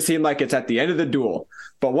that makes it seem like it's at the end of the duel.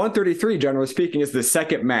 But 133, generally speaking, is the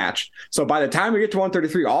second match. So by the time we get to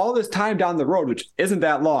 133, all this time down the road, which isn't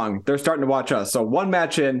that long, they're starting to watch us. So one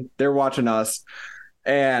match in, they're watching us.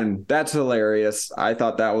 And that's hilarious. I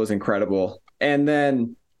thought that was incredible. And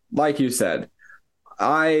then, like you said,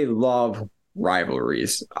 I love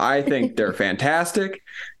rivalries. I think they're fantastic.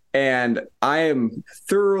 And I am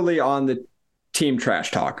thoroughly on the team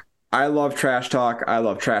trash talk. I love trash talk. I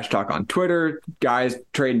love trash talk on Twitter. Guys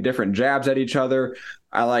trading different jabs at each other.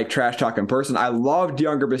 I like trash talk in person. I loved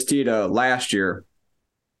Younger Bastida last year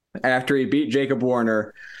after he beat Jacob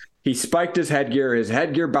Warner. He spiked his headgear. His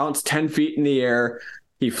headgear bounced 10 feet in the air.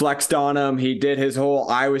 He flexed on him. He did his whole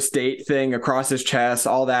Iowa State thing across his chest,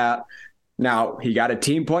 all that. Now, he got a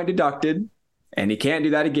team point deducted, and he can't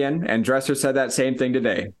do that again. And Dresser said that same thing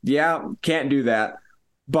today. Yeah, can't do that.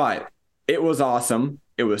 But it was awesome.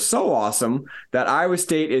 It was so awesome that Iowa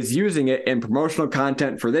State is using it in promotional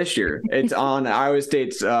content for this year. It's on Iowa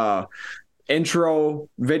State's intro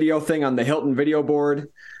video thing on the Hilton video board.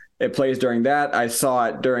 It plays during that. I saw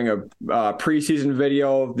it during a preseason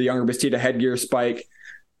video, the Younger Bastida headgear spike.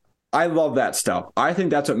 I love that stuff. I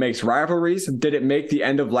think that's what makes rivalries. Did it make the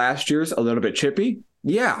end of last year's a little bit chippy?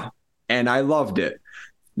 Yeah. And I loved it.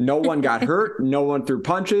 No one got hurt. No one threw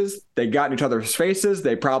punches. They got in each other's faces.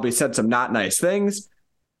 They probably said some not nice things.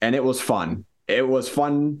 And it was fun. It was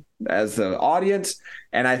fun as the audience.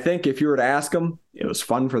 And I think if you were to ask them, it was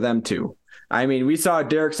fun for them too. I mean, we saw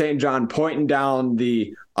Derek St. John pointing down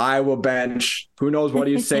the Iowa bench. Who knows what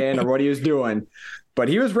he was saying or what he was doing. But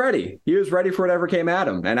he was ready. He was ready for whatever came at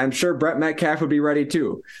him. And I'm sure Brett Metcalf would be ready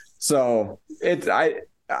too. So it's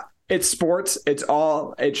sports.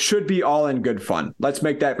 It should be all in good fun. Let's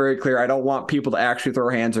make that very clear. I don't want people to actually throw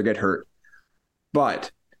hands or get hurt.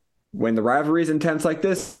 But when the rivalry is intense like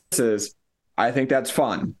this is, I think that's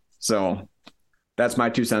fun. So that's my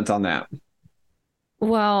 2 cents on that.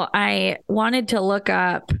 Well, I wanted to look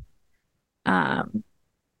up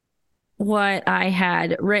what I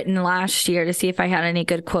had written last year to see if I had any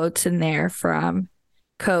good quotes in there from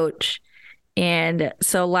Coach. And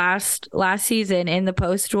so last season in the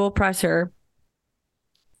post-duel presser,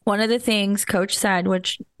 one of the things Coach said,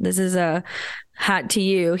 which this is a hat to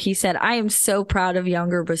you, he said, "I am so proud of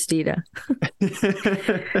Younger Bastida."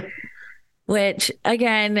 Which,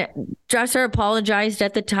 again, Dresser apologized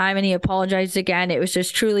at the time and he apologized again. It was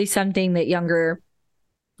just truly something that Younger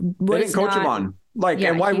was They didn't coach him on.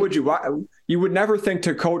 And why would you? You would never think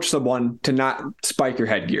to coach someone to not spike your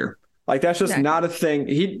headgear. Like, that's just not a thing.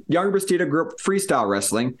 Younger Bastida grew up freestyle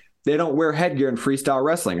wrestling. They don't wear headgear in freestyle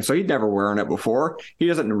wrestling. So he'd never worn it before. He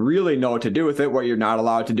doesn't really know what to do with it, what you're not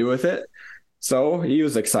allowed to do with it. So he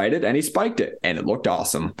was excited and he spiked it and it looked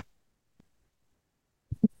awesome.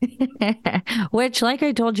 Which, like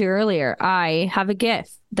I told you earlier, I have a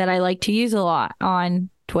GIF that I like to use a lot on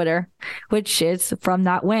Twitter, which is from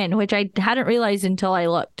that win, which I hadn't realized until I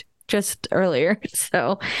looked just earlier.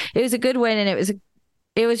 So it was a good win, and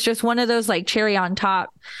it was just one of those like cherry on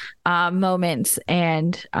top moments.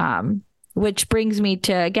 And which brings me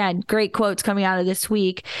to, again, great quotes coming out of this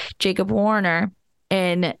week. Jacob Warner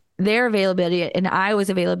and their availability and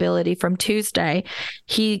Iowa's availability from Tuesday,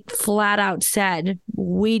 he flat out said,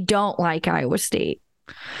 "We don't like Iowa State."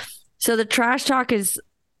 So the trash talk is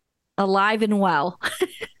alive and well.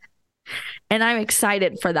 And I'm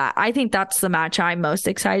excited for that. I think that's the match I'm most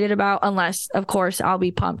excited about, unless, of course, I'll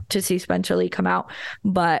be pumped to see Spencer Lee come out.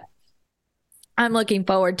 But I'm looking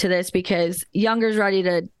forward to this because Younger's ready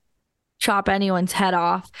to chop anyone's head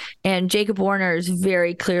off, and Jacob Warner is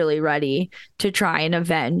very clearly ready to try and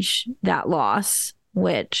avenge that loss,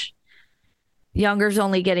 which Younger's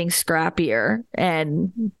only getting scrappier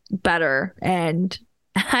and better, and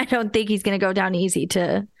I don't think he's going to go down easy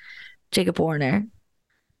to Jacob Warner.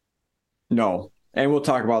 No, And we'll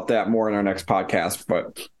talk about that more in our next podcast,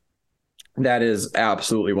 but that is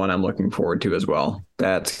absolutely one I'm looking forward to as well.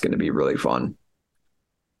 That's going to be really fun.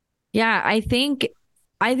 Yeah, I think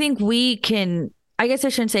we can, I guess I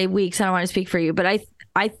shouldn't say we, because I don't want to speak for you, but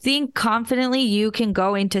I think confidently you can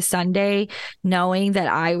go into Sunday knowing that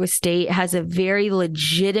Iowa State has a very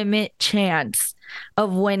legitimate chance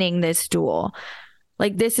of winning this duel.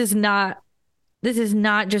 Like, this is not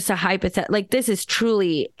just a hypothetical. Like, this is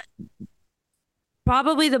truly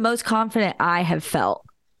probably the most confident I have felt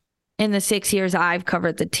in the 6 years I've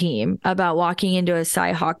covered the team about walking into a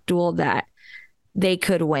Cy-Hawk duel that they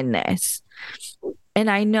could win this. And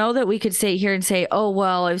I know that we could sit here and say, oh,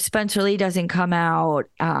 well, if Spencer Lee doesn't come out,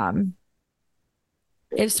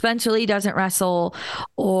 if Spencer Lee doesn't wrestle,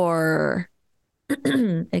 or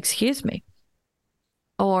excuse me,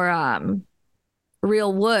 or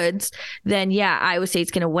Real Woods, then yeah, Iowa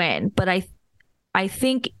State's going to win. But I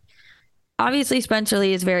think obviously Spencer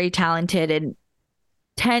Lee is very talented, and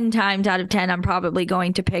 10 times out of 10, I'm probably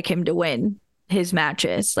going to pick him to win his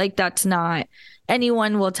matches. Like, that's not,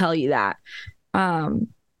 anyone will tell you that.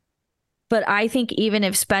 But I think even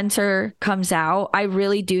if Spencer comes out, I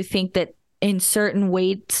really do think that in certain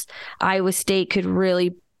weights, Iowa State could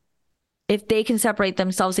really, if they can separate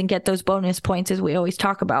themselves and get those bonus points, as we always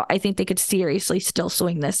talk about, I think they could seriously still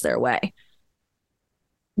swing this their way.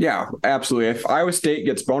 Yeah, absolutely. If Iowa State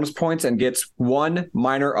gets bonus points and gets one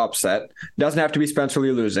minor upset, doesn't have to be Spencer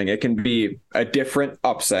Lee losing. It can be a different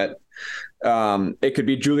upset. It could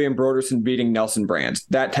be Julian Broderson beating Nelson Brands,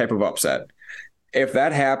 that type of upset. If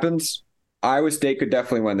that happens, Iowa State could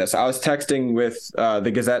definitely win this. I was texting with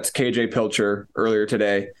the Gazette's KJ Pilcher earlier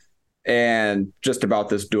today, and just about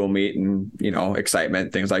this dual meet and,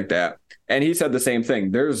 excitement, things like that. And he said the same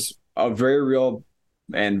thing. There's a very real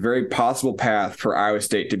and very possible path for Iowa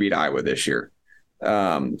State to beat Iowa this year.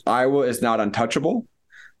 Iowa is not untouchable.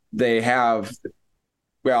 They don't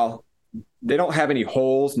have any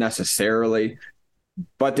holes necessarily,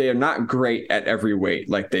 but they are not great at every weight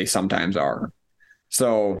like they sometimes are.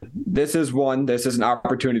 So this is an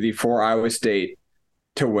opportunity for Iowa State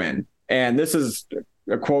to win. And this is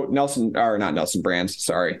a quote, Tom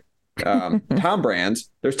Brands.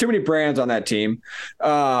 There's too many brands on that team.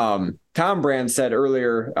 Tom Brands said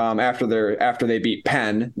earlier, after they beat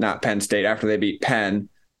Penn, not Penn State, after they beat Penn,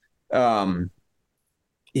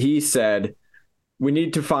 he said, we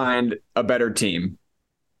need to find a better team.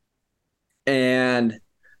 And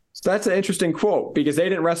so that's an interesting quote, because they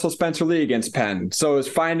didn't wrestle Spencer Lee against Penn. So is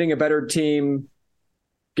finding a better team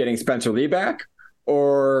getting Spencer Lee back?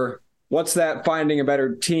 Or what's that finding a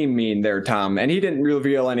better team mean there, Tom? And he didn't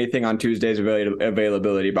reveal anything on Tuesday's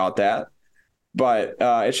availability about that. But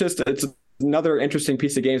it's another interesting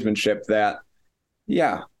piece of gamesmanship that,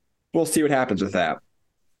 yeah, we'll see what happens with that.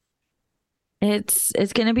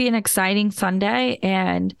 It's going to be an exciting Sunday,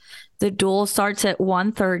 and the duel starts at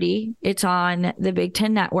 1:30. It's on the Big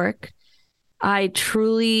Ten Network. I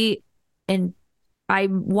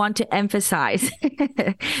want to emphasize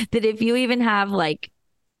that if you even have like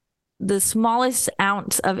the smallest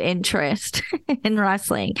ounce of interest in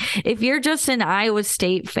wrestling, if you're just an Iowa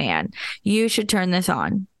State fan, you should turn this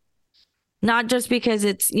on. Not just because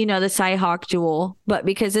it's, the Cy-Hawk duel, but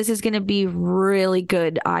because this is going to be really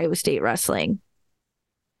good Iowa State wrestling.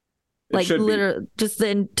 Like, literally, just the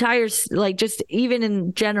entire, like, just even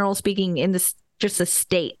in general speaking, in this, just the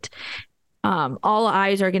state. All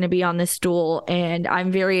eyes are going to be on this duel, and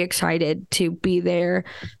I'm very excited to be there.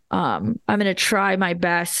 I'm going to try my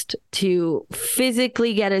best to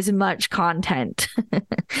physically get as much content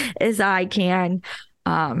as I can.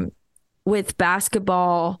 With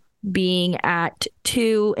basketball being at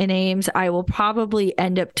 2 in Ames, I will probably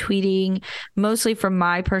end up tweeting mostly from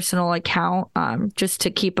my personal account, just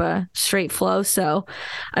to keep a straight flow. So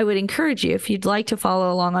I would encourage you, if you'd like to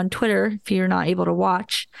follow along on Twitter, if you're not able to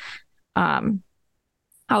watch,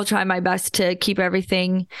 I'll try my best to keep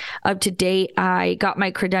everything up to date. I got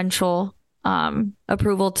my credential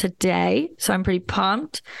approval today, so I'm pretty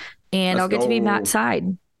pumped, and I'll get to be Matt's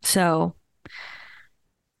side. So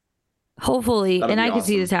hopefully, and I can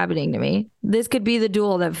see this happening to me. This could be the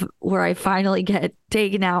duel where I finally get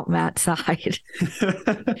taken out Matt's side.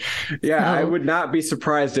 Yeah, I would not be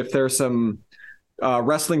surprised if there's some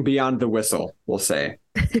wrestling beyond the whistle, we'll say.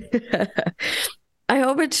 I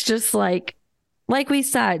hope it's just like we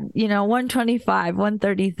said, 125,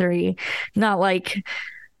 133, not like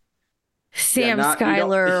Sam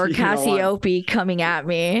Schuyler or Cassiope coming at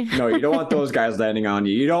me. No, you don't want those guys landing on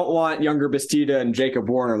you. You don't want younger Bastida and Jacob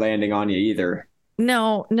Warner landing on you either.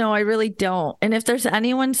 No, I really don't. And if there's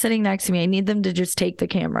anyone sitting next to me, I need them to just take the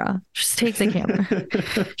camera. Just take the camera.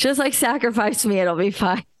 Just like sacrifice me. It'll be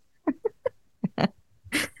fine.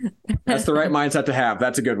 That's the right mindset to have.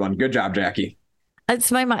 That's a good one. Good job, Jackie.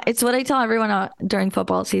 It's it's what I tell everyone during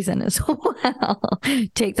football season as well.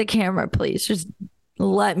 Take the camera, please. Just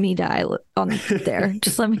let me die on there.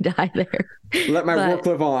 Just let me die there. Let my work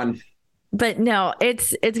live on. But no,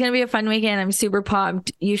 it's going to be a fun weekend. I'm super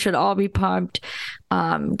pumped. You should all be pumped.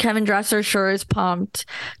 Kevin Dresser sure is pumped.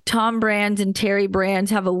 Tom Brands and Terry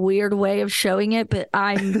Brands have a weird way of showing it, but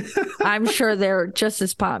I'm sure they're just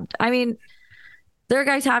as pumped. I mean, their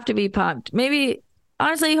guys have to be pumped. Maybe,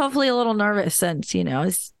 honestly, hopefully a little nervous since,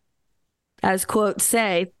 as quotes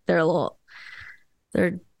say, they're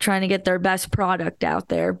trying to get their best product out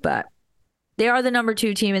there, but they are the number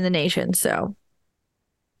 2 team in the nation, so.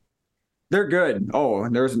 They're good. Oh,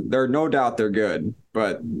 there's no doubt they're good,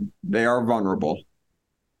 but they are vulnerable.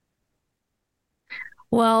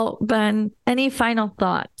 Well, Ben, any final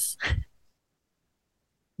thoughts?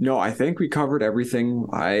 No, I think we covered everything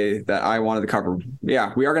that I wanted to cover.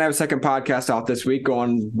 Yeah, we are going to have a second podcast out this week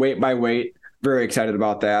going weight by weight. Very excited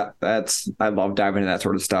about that. I love diving into that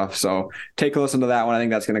sort of stuff. So take a listen to that one. I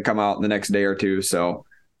think that's going to come out in the next day or two. So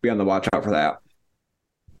be on the watch out for that.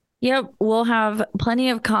 Yep, we'll have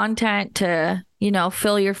plenty of content to,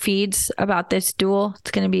 fill your feeds about this duel.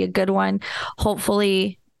 It's going to be a good one.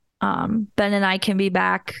 Hopefully, Ben and I can be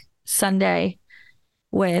back Sunday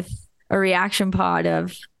with a reaction pod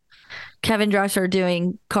of Kevin Dresser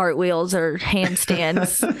doing cartwheels or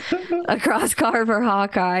handstands across Carver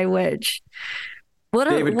Hawkeye,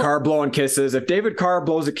 David Carr blowing kisses. If David Carr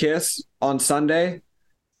blows a kiss on Sunday,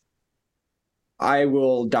 I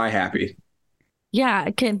will die happy. Yeah,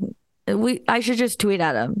 I should just tweet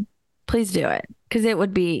at him. Please do it. Because that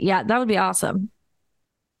would be awesome.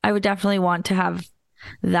 I would definitely want to have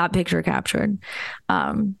that picture captured.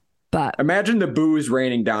 But imagine the booze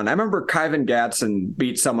raining down. I remember Kyvan Gatson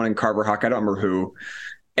beat someone in Carver Hawk. I don't remember who.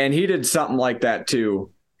 And he did something like that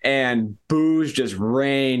too. And booze just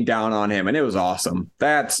rained down on him. And it was awesome.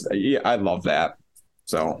 I love that.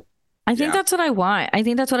 So I think that's what I want. I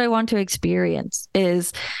think that's what I want to experience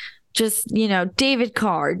is just, David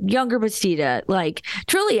Carr, Younger Bastida, like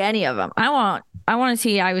truly any of them. I want to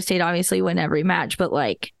see Iowa State obviously win every match, but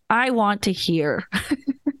like I want to hear,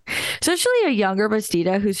 especially a Younger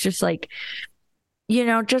Bastida who's just like,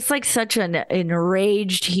 just like such an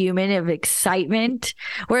enraged human of excitement.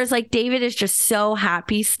 Whereas like David is just so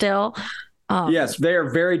happy still. Yes, they are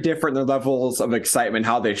very different in their levels of excitement,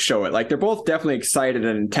 how they show it. Like they're both definitely excited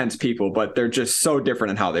and intense people, but they're just so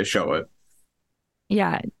different in how they show it.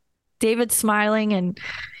 Yeah. David's smiling and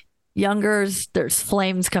Younger's, there's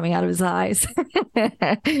flames coming out of his eyes.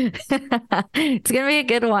 It's going to be a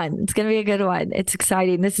good one. It's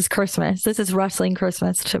exciting. This is Christmas. This is wrestling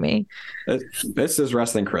Christmas to me. This is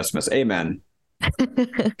wrestling Christmas. Amen.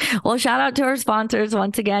 Well, shout out to our sponsors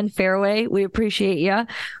once again, Fairway. We appreciate you.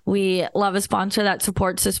 We love a sponsor that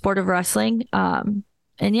supports the sport of wrestling. And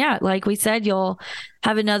yeah, like we said, you'll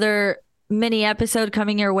have another mini episode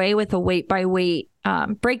coming your way with a weight by weight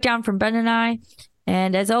breakdown from Ben and I.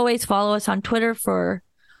 And as always, follow us on Twitter for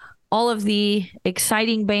all of the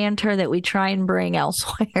exciting banter that we try and bring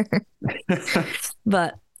elsewhere.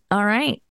 But all right.